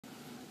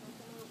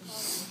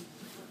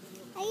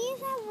I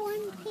just have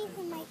one piece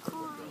in my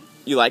car.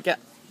 You like it?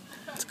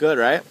 It's good,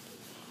 right?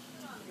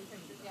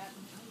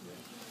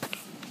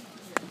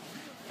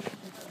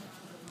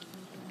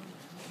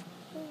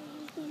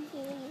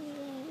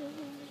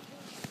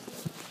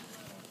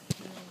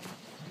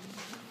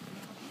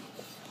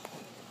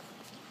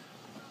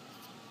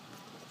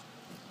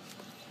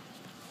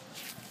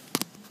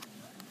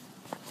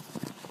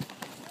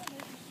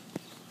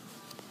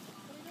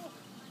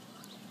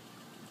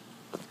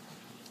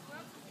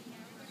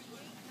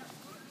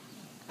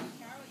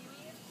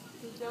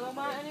 Does Dylan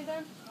want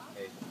anything?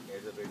 Hey,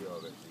 here's a video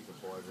of it, so you can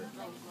pause it.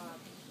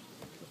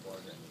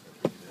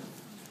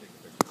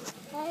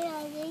 I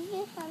think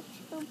you have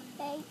two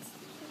plates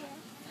here.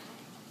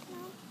 No?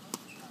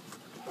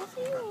 Yes,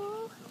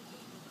 you.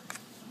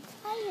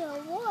 Hey,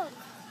 look.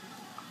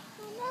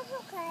 Oh, that's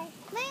okay.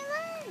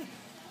 Maylin!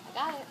 I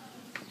got it.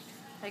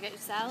 Did I get you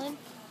salad?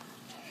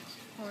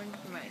 Corn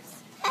and rice.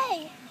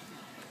 Hey!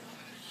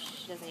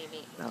 She doesn't eat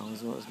meat. That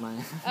was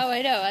mine. Oh,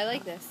 I know. I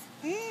like this.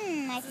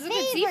 My This is a favorite.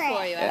 good tea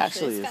for you,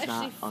 actually This is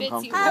not actually fits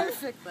you uncomfortable.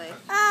 perfectly.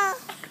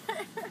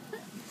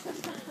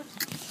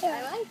 I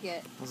like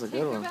it. That's a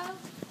good one.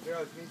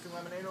 Girls, you need some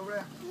lemonade over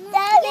there?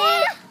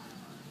 Daddy!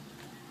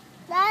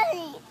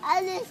 Daddy,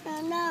 I just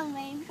don't know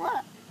my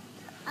book.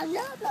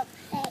 Another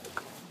plate.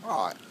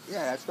 Oh,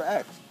 yeah, that's for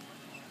X.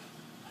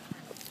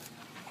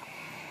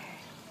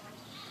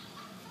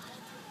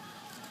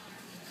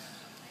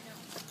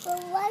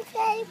 But why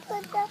can't you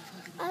put the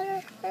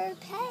other her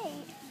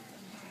plate?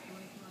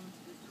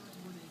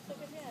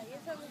 Yeah, you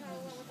told me how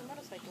it went with the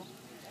motorcycle.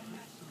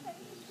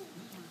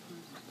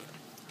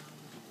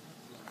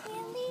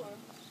 Candy?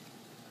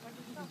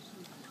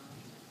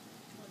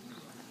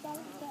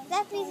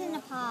 That piece in the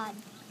pod.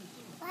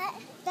 What?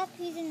 That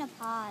piece in the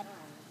pod.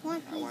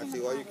 One piece I want in to the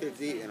see all pod. you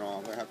kids eating, or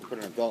I'm going to have to put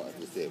an adult at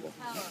this table.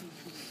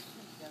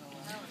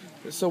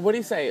 So what do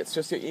you say? It's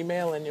just your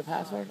email and your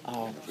password?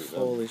 Oh,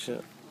 holy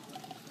shit.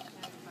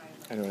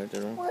 I know what I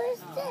did wrong. What is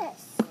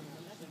this?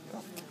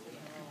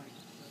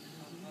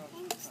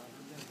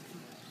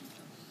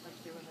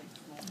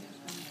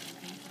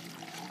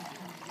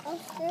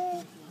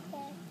 Okay.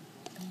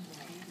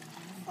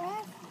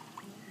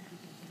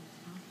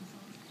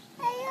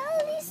 Hey,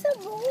 I'll need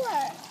some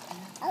more.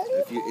 I'll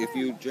need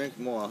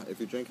more. If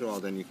you drink it all,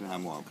 then you can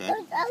have more, okay?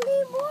 But I'll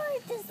need more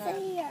to stay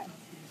here.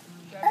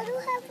 I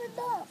don't have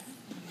enough.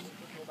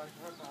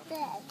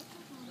 Dad.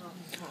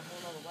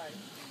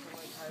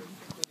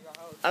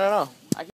 I don't know.